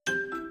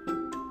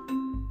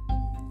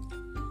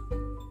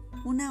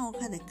Una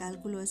hoja de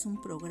cálculo es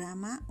un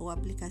programa o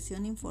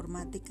aplicación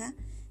informática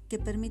que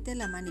permite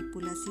la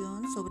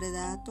manipulación sobre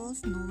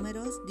datos,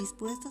 números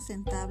dispuestos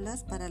en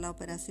tablas para la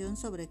operación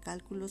sobre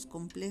cálculos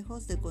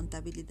complejos de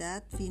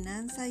contabilidad,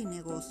 finanza y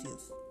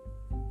negocios.